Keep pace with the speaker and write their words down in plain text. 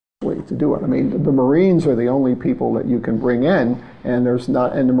actually to do it. I mean, the Marines are the only people that you can bring in, and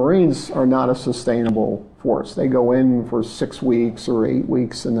the Marines are not a sustainable force. They go in for 6 weeks or 8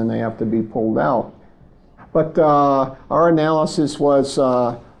 weeks, and then they have to be pulled out. But our analysis was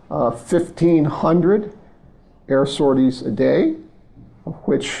 1,500 air sorties a day, of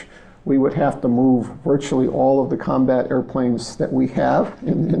which we would have to move virtually all of the combat airplanes that we have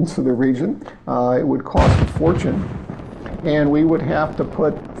into the region. It would cost a fortune. And we would have to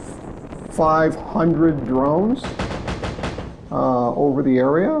put 500 drones over the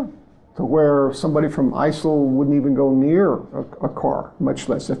area to where somebody from ISIL wouldn't even go near a car, much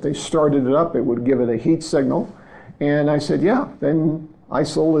less if they started it up, it would give it a heat signal. And I said, yeah, then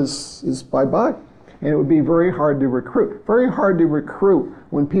ISIL is bye-bye. And it would be very hard to recruit. Very hard to recruit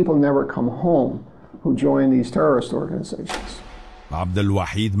when people never come home who join these terrorist organizations. Abdul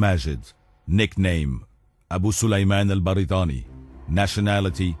Wahid Majid, nickname Abu Sulaiman al-Baritani,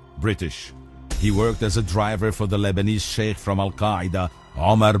 nationality British. He worked as a driver for the Lebanese sheikh from Al-Qaeda,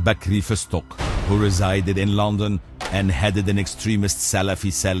 Omar Bakri Festouk, who resided in London and headed an extremist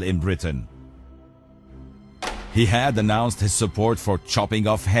Salafi cell in Britain. He had announced his support for chopping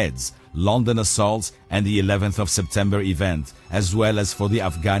off heads, London assaults and the 11th of September event, as well as for the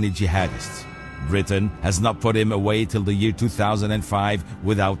Afghani jihadists. Britain has not put him away till the year 2005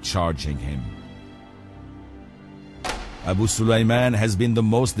 without charging him. Abu Sulaiman has been the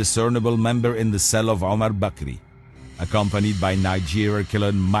most discernible member in the cell of Omar Bakri, accompanied by Nigerian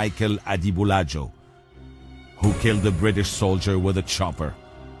killer Michael Adibulajo, who killed a British soldier with a chopper.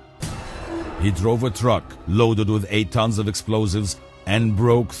 He drove a truck loaded with 8 tons of explosives and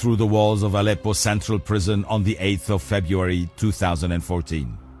broke through the walls of Aleppo Central Prison on the 8th of February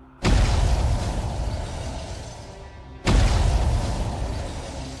 2014.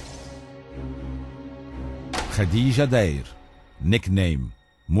 Khadija Dair, nickname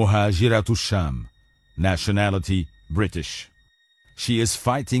Muhajiratu Sham, nationality British. She is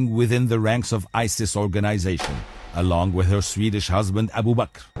fighting within the ranks of ISIS organization, along with her Swedish husband Abu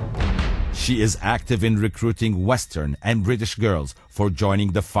Bakr. She is active in recruiting Western and British girls for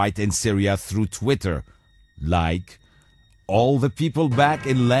joining the fight in Syria through Twitter, like, "All the people back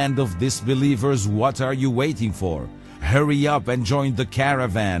in land of disbelievers, what are you waiting for? Hurry up and join the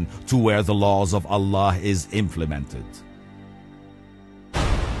caravan to where the laws of Allah is implemented."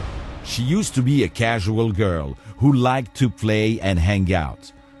 She used to be a casual girl who liked to play and hang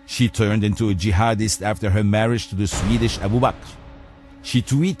out. She turned into a jihadist after her marriage to the Swedish Abu Bakr. She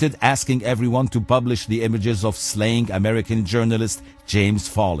tweeted asking everyone to publish the images of slaying American journalist James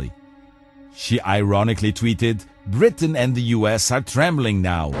Foley. She ironically tweeted, "Britain and the US are trembling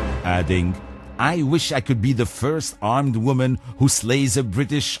now," adding, "I wish I could be the first armed woman who slays a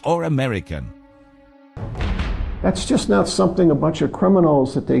British or American." That's just not something a bunch of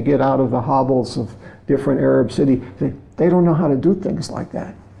criminals that they get out of the hovels of different Arab cities. They don't know how to do things like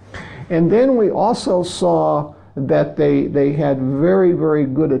that. And then we also saw that they had very, very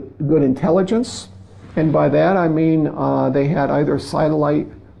good intelligence. And by that I mean they had either satellite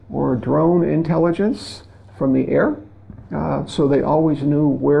or drone intelligence from the air. So they always knew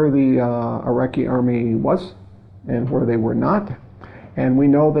where the Iraqi army was and where they were not. And we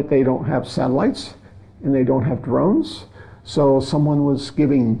know that they don't have satellites and they don't have drones. So someone was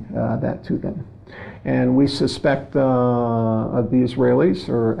giving that to them. And we suspect the Israelis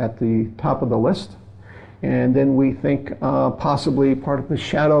are at the top of the list. And then we think possibly part of the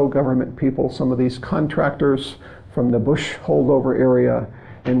shadow government people, some of these contractors from the Bush holdover area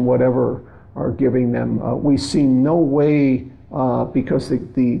and whatever are giving them. We see no way, because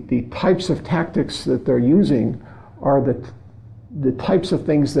the types of tactics that they're using are the types of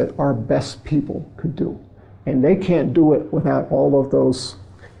things that our best people could do. And they can't do it without all of those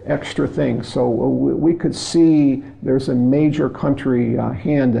extra things. So we could see there's a major country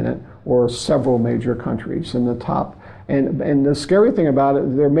hand in it, or several major countries in the top. And the scary thing about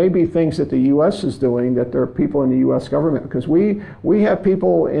it, there may be things that the U.S. is doing that there are people in the U.S. government, because we have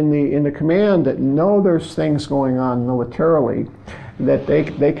people in the command that know there's things going on militarily that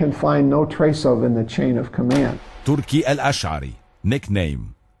they can find no trace of in the chain of command. Turki al-Ash'ari,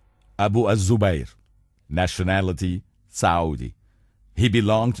 nickname Abu al-Zubayr, nationality Saudi. He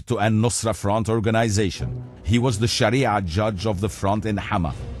belonged to An-Nusra Front organization. He was the Sharia judge of the front in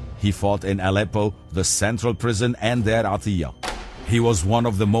Hama. He fought in Aleppo, the Central Prison, and Dar Atiyah. He was one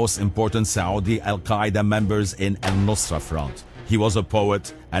of the most important Saudi Al-Qaeda members in Al-Nusra Front. He was a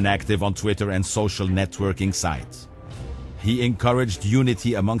poet and active on Twitter and social networking sites. He encouraged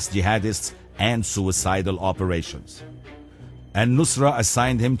unity amongst jihadists and suicidal operations. Al-Nusra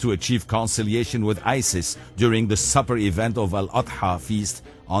assigned him to achieve conciliation with ISIS during the supper event of Al-Adha feast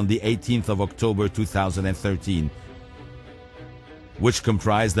on the 18th of October 2013, which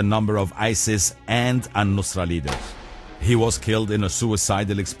comprised a number of ISIS and An-Nusra leaders. He was killed in a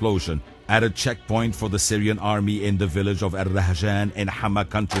suicidal explosion at a checkpoint for the Syrian army in the village of Ar-Rahjan in Hama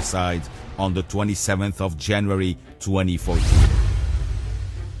countryside on the 27th of January 2014.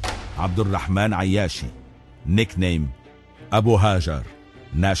 Abdul Rahman Ayashi, nickname Abu Hajar,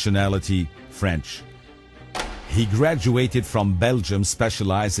 nationality French. He graduated from Belgium,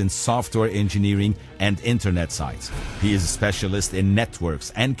 specialized in software engineering and internet sites. He is a specialist in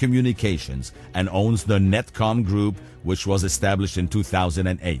networks and communications and owns the Netcom Group, which was established in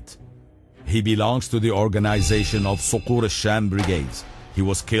 2008. He belongs to the organization of Suqur al-Sham Brigades. He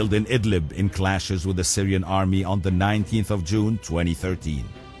was killed in Idlib in clashes with the Syrian army on the 19th of June 2013.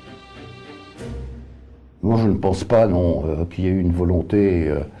 Moi, je ne pense pas qu'il y ait eu une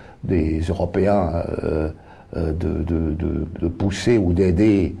volonté des Européens de pousser ou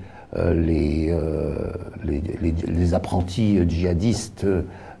d'aider les apprentis djihadistes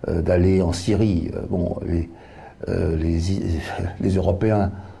d'aller en Syrie. Bon, les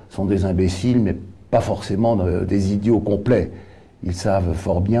Européens sont des imbéciles, mais pas forcément des idiots complets. Ils savent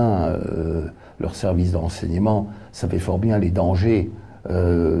fort bien, leur service de renseignement savait fort bien les dangers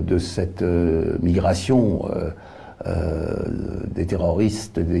de cette migration des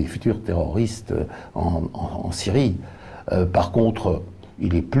terroristes, des futurs terroristes en Syrie. Par contre,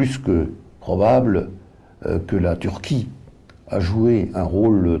 il est plus que probable que la Turquie a joué un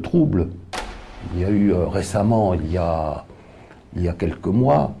rôle trouble. Il y a eu récemment, il y a quelques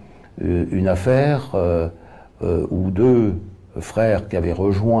mois, une affaire où deux frères qui avaient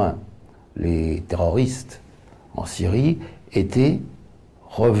rejoint les terroristes en Syrie étaient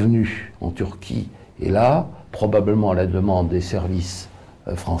revenus en Turquie. Et là, probablement à la demande des services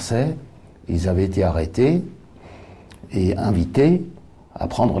français, ils avaient été arrêtés et invités à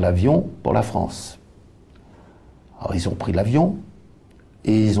prendre l'avion pour la France. Alors ils ont pris l'avion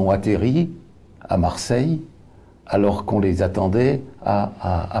et ils ont atterri à Marseille alors qu'on les attendait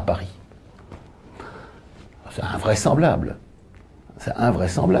à Paris. C'est invraisemblable. C'est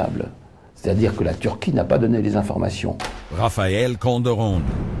invraisemblable. C'est-à-dire que la Turquie n'a pas donné les informations. Raphaël Calderon,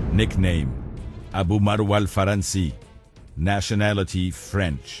 nickname Abu Marwa al-Faransi, nationality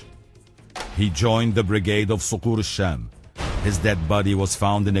French. He joined the brigade of Suqur al-Sham. His dead body was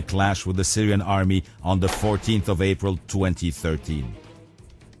found in a clash with the Syrian army on the 14th of April 2013.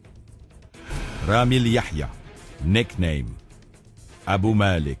 Ramil Yahya, nickname Abu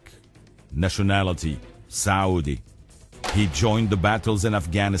Malik, nationality Saudi. He joined the battles in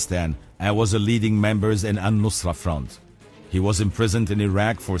Afghanistan and was a leading member in An-Nusra Front. He was imprisoned in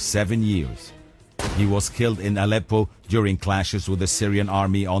Iraq for 7 years. He was killed in Aleppo during clashes with the Syrian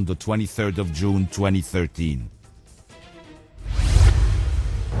army on the 23rd of June 2013.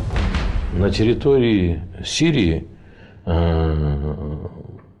 На территории Сирии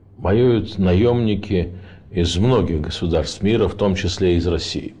воюют наемники из многих государств мира, в том числе и из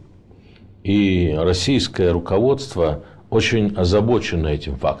России. И российское руководство очень озабочено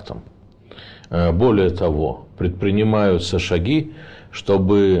этим фактом. Более того, предпринимаются шаги,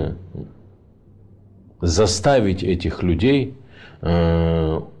 чтобы заставить этих людей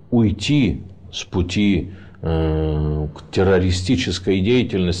уйти с пути к террористической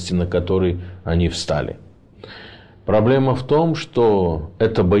деятельности, на который они встали. Проблема в том, что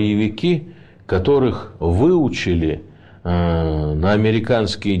это боевики, которых выучили на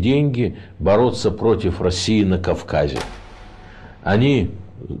американские деньги бороться против России на Кавказе. Они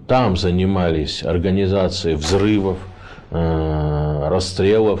там занимались организацией взрывов,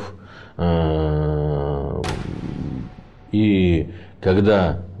 расстрелов. И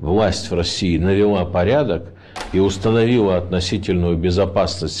когда власть в России навела порядок и установила относительную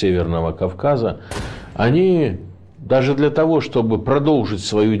безопасность Северного Кавказа, они даже для того, чтобы продолжить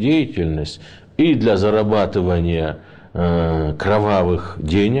свою деятельность и для зарабатывания кровавых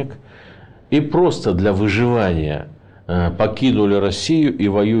денег, и просто для выживания покинули Россию и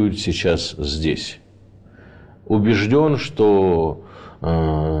воюют сейчас здесь. Убежден, что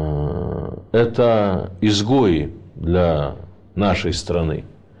это изгои для нашей страны.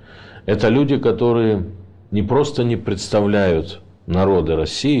 Это люди, которые не просто не представляют народы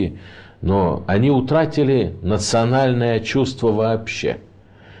России, но они утратили национальное чувство вообще.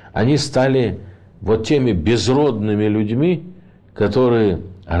 Они стали вот теми безродными людьми, которые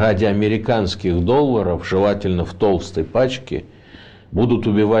ради американских долларов, желательно в толстой пачке, будут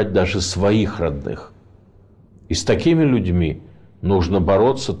убивать даже своих родных. И с такими людьми нужно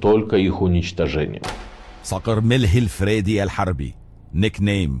бороться только их уничтожением. Saqar Milhil Fredi al-Harbi,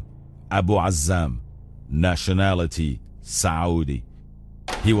 nickname Abu Azzam, nationality Saudi.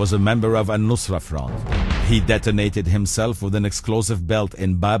 He was a member of An-Nusra Front. He detonated himself with an explosive belt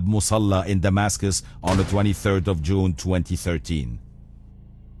in Bab Musalla in Damascus on the 23rd of June 2013.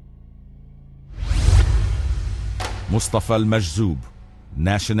 Mustafa al-Majzoub,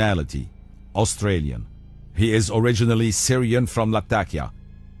 nationality, Australian. He is originally Syrian from Latakia.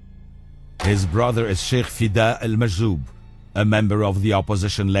 His brother is Sheikh Fida al-Majzoub, a member of the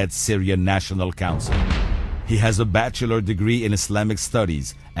opposition-led Syrian National Council. He has a bachelor degree in Islamic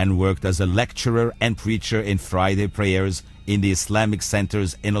studies and worked as a lecturer and preacher in Friday prayers in the Islamic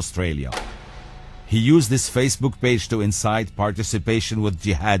centers in Australia. He used this Facebook page to incite participation with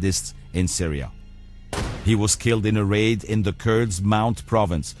jihadists in Syria. He was killed in a raid in the Kurds' Mount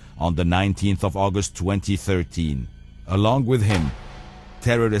province on the 19th of August 2013. Along with him,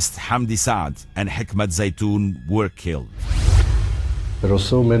 terrorists Hamdi Saad and Hikmat Zaytoun were killed. There are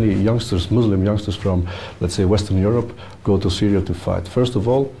so many youngsters, Muslim youngsters from, let's say, Western Europe, go to Syria to fight. First of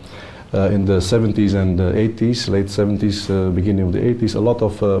all, in the 70s and 80s, late 70s, beginning of the 80s, a lot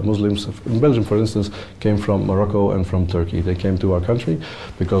of Muslims, in Belgium for instance, came from Morocco and from Turkey. They came to our country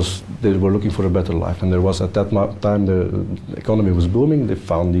because they were looking for a better life. And there was, at that time, the economy was booming. They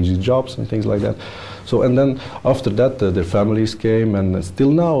found easy jobs and things like that. So, and then after that, their families came, and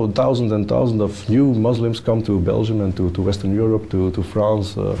still now, thousands and thousands of new Muslims come to Belgium and to Western Europe, to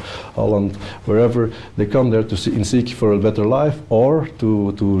France, Holland, wherever. They come there to seek for a better life, or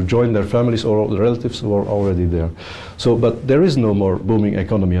to join their families or the relatives who are already there. So, but there is no more booming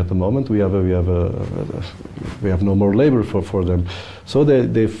economy at the moment. We have no more labor for them. So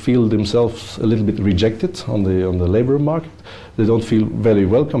they feel themselves a little bit rejected on the labor market. They don't feel very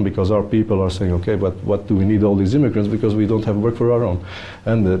welcome because our people are saying, okay, but what do we need all these immigrants, because we don't have work for our own.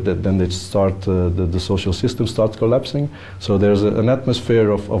 And then they start, the social system starts collapsing. So there's an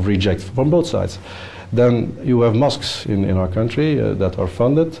atmosphere of reject from both sides. Then you have mosques in our country that are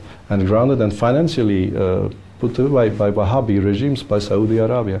funded and grounded and financially put away by Wahhabi regimes, by Saudi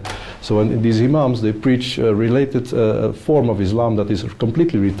Arabia. So in these imams, they preach a related form of Islam that is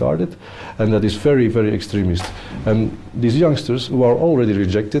completely retarded and that is very, very extremist. And these youngsters who are already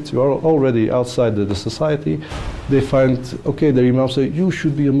rejected, who are already outside the society, they find, okay, their imams say, you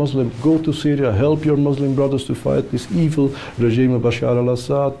should be a Muslim, go to Syria, help your Muslim brothers to fight this evil regime of Bashar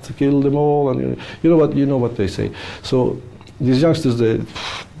al-Assad, kill them all, and you know what they say. So these youngsters,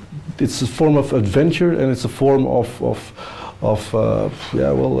 it's a form of adventure, and it's a form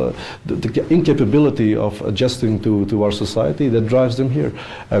the incapability of adjusting to our society that drives them here.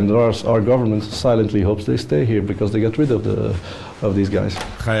 And our government silently hopes they stay here because they get rid of these guys.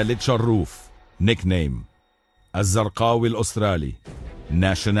 Khalid Sharrouf, nickname Az-Zarqawi al-Australi,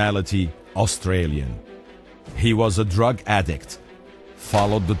 nationality Australian. He was a drug addict,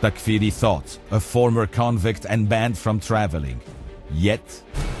 followed the Takfiri thought, a former convict and banned from traveling. Yet,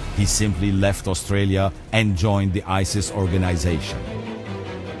 he simply left Australia and joined the ISIS organization.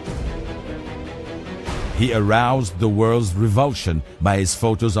 He aroused the world's revulsion by his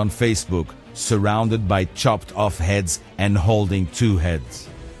photos on Facebook, surrounded by chopped off heads and holding two heads.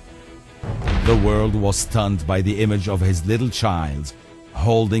 The world was stunned by the image of his little child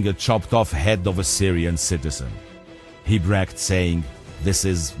holding a chopped off head of a Syrian citizen. He bragged, saying, "This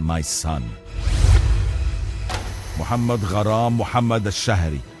is my son." Muhammad Gharam Muhammad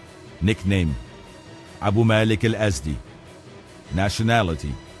al-Shahri, nickname Abu Malik al-Azdi,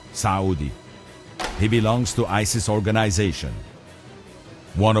 nationality Saudi. He belongs to ISIS organization,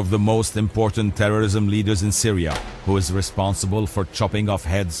 one of the most important terrorism leaders in Syria, who is responsible for chopping off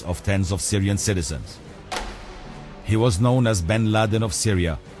heads of tens of Syrian citizens. He was known as Bin Laden of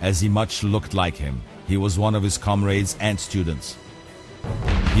Syria, as he much looked like him. He was one of his comrades and students.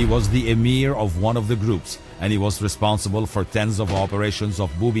 He was the emir of one of the groups, and he was responsible for tens of operations of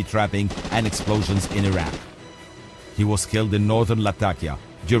booby trapping and explosions in Iraq. He was killed in northern Latakia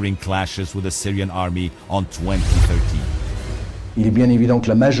during clashes with the Syrian army on 2013. Il est bien évident que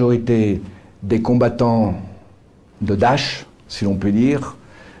la majorité des combattants de Daesh, si l'on peut dire,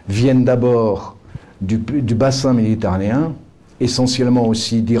 viennent d'abord du bassin méditerranéen, essentiellement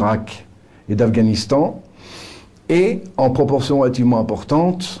aussi d'Irak et d'Afghanistan, et en proportion relativement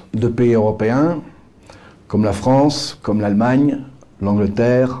importante de pays européens comme la France, comme l'Allemagne,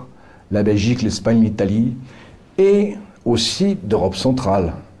 l'Angleterre, la Belgique, l'Espagne, l'Italie, et aussi d'Europe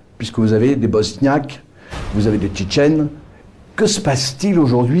centrale, puisque vous avez des Bosniaques, vous avez des Tchétchènes. Que se passe-t-il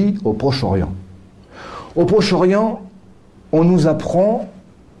aujourd'hui au Proche-Orient? Au Proche-Orient, on nous apprend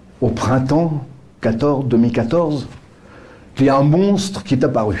au printemps 2014 qu'il y a un monstre qui est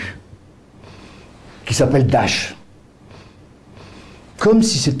apparu, qui s'appelle Daesh. Comme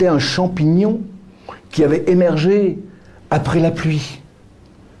si c'était un champignon qui avait émergé après la pluie.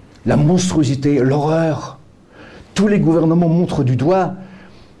 la monstruosité, l'horreur. Tous les gouvernements montrent du doigt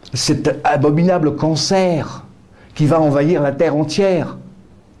cet abominable cancer qui va envahir la terre entière.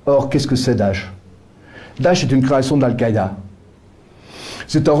 Or, qu'est-ce que c'est Daesh? Daesh est une création d'Al-Qaïda.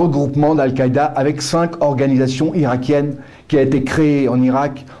 C'est un regroupement d'Al-Qaïda avec 5 organisations irakiennes qui a été créée en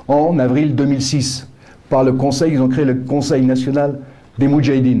Irak en avril 2006. Par le Conseil, ils ont créé le Conseil national des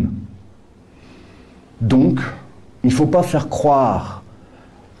Moudjahidines. Donc, il ne faut pas faire croire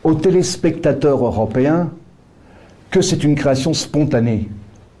aux téléspectateurs européens que c'est une création spontanée.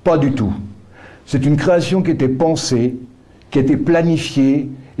 Pas du tout. C'est une création qui était pensée, qui était planifiée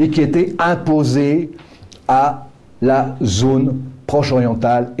et qui était imposée à la zone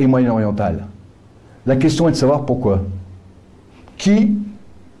proche-orientale et moyen-orientale. La question est de savoir pourquoi. Qui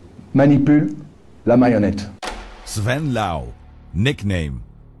manipule la marionnette? Sven Lau, nickname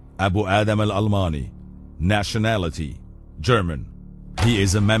Abu Adam al-Almani, nationality German. He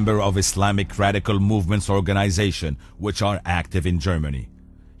is a member of Islamic radical movements organization which are active in Germany.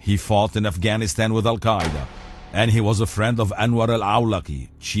 He fought in Afghanistan with Al-Qaeda, and he was a friend of Anwar al-Awlaki,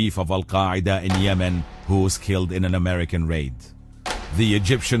 chief of Al-Qaeda in Yemen, who was killed in an American raid. The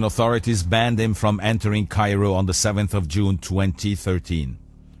Egyptian authorities banned him from entering Cairo on the 7th of June 2013.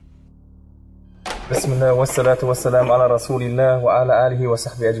 Bismillah wassalatu wassalam ala Rasulillah wa ala alihi wa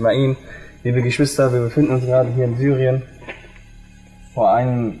sahbihi ajma'in. Liebe Geschwister, wir befinden uns gerade hier in Syrien.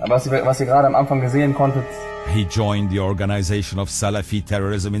 Was ihr gerade am Anfang gesehen konntet. He joined the organization of Salafi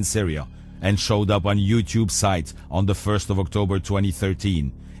terrorism in Syria and showed up on YouTube site on the 1st of October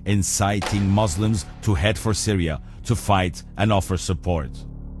 2013, inciting Muslims to head for Syria to fight and offer support.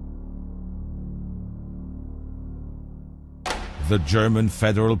 The German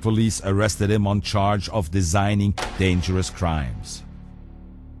federal police arrested him on charge of designing dangerous crimes.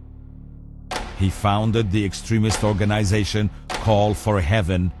 He founded the extremist organization Call for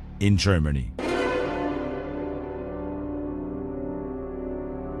Heaven in Germany.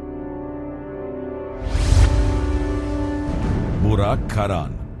 Burak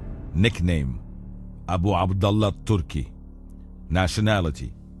Karan, nickname Abu Abdullah Turki,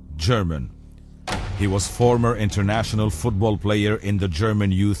 nationality German. He was former international football player in the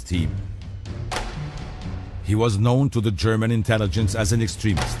German youth team. He was known to the German intelligence as an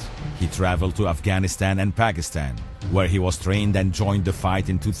extremist. He traveled to Afghanistan and Pakistan, where he was trained and joined the fight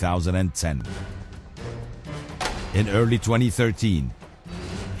in 2010. In early 2013,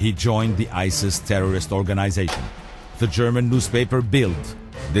 he joined the ISIS terrorist organization. The German newspaper Bild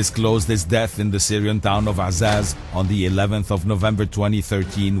disclosed his death in the Syrian town of Azaz on the 11th of November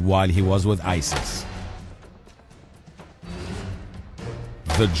 2013 while he was with ISIS.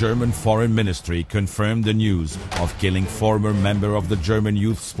 The German Foreign Ministry confirmed the news of killing former member of the German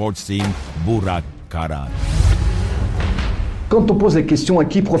youth sports team, Burak Karan. Quand on pose la question à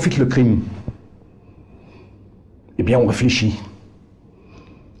qui profite le crime, eh bien on réfléchit.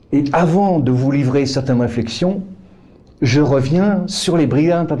 Et avant de vous livrer certaines réflexions, je reviens sur les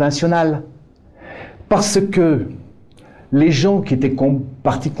brigades internationales. Parce que les gens qui étaient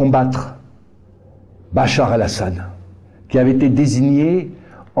partis combattre Bachar al-Assad, qui avait été désigné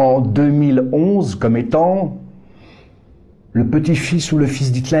en 2011 comme étant le petit-fils ou le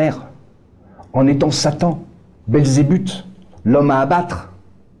fils d'Hitler, en étant Satan, Belzébuth, l'homme à abattre,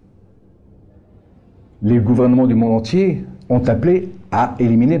 les gouvernements du monde entier ont appelé à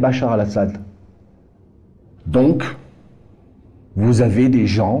éliminer Bachar al-Assad. Donc, vous avez des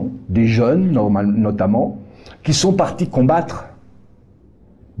gens, des jeunes notamment, qui sont partis combattre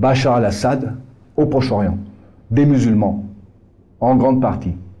Bachar al-Assad au Proche-Orient, des musulmans, en grande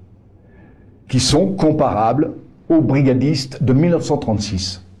partie, qui sont comparables aux brigadistes de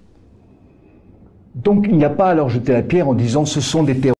 1936. Donc il n'y a pas à leur jeter la pierre en disant ce sont des terroristes.